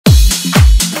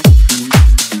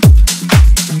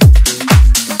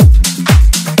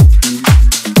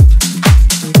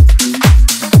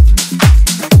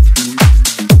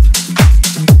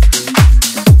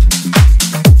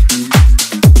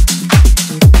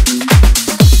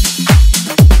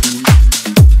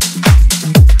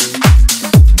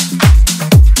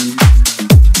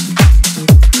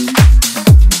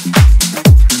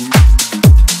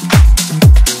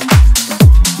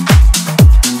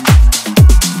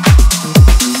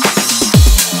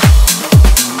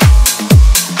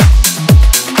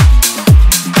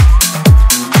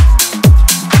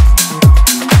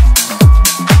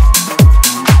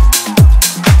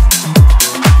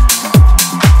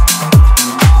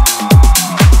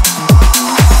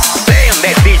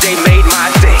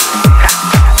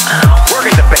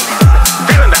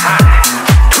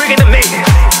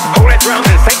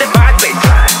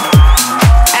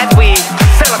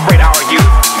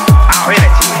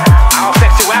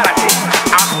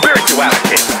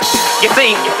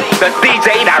the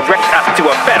DJ directs us to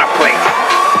a better place.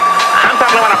 I'm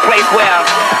talking about a place where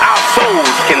our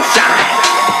souls can shine.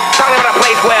 Talking about a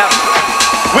place where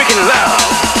we can love.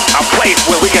 A place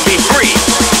where we can be free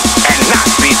and not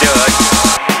be judged.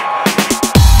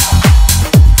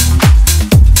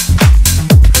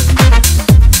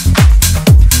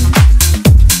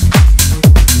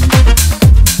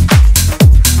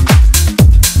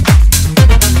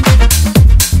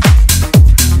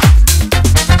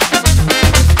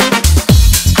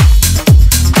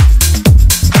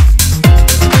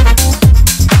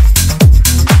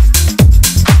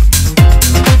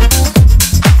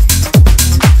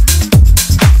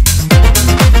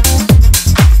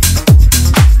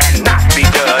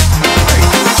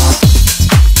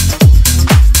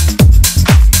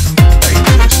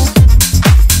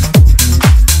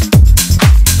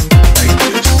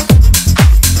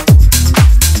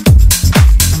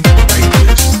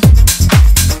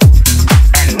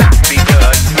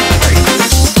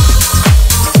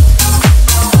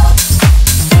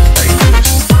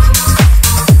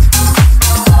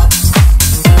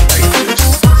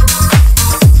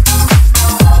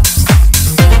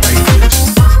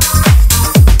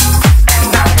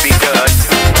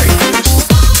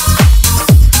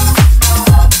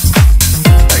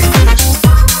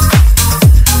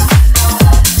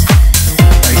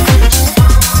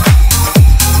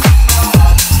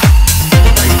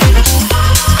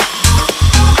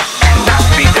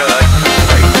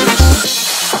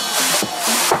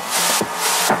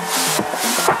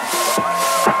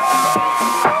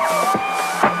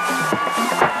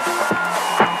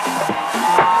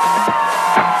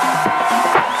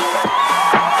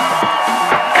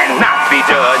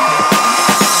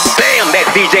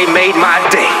 DJ made my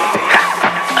day.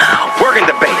 Working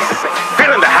the bass,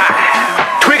 feeling the high,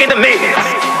 tweaking the mids,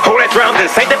 holding drums and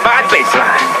sanctified bass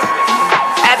lines.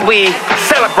 As we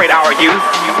celebrate our youth,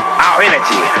 our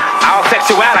energy, our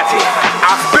sexuality,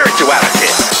 our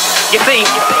spirituality. You see,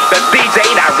 the DJ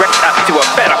directs us to a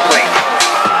better place.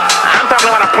 I'm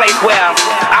talking about a place where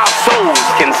our souls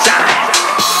can shine.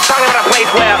 Talking about a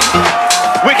place where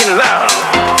we can love.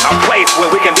 A place where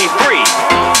we can be free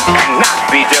and not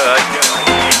be judged.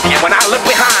 And when I look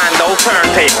behind those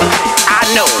turntables, I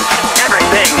know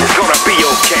everything is gonna be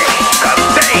okay.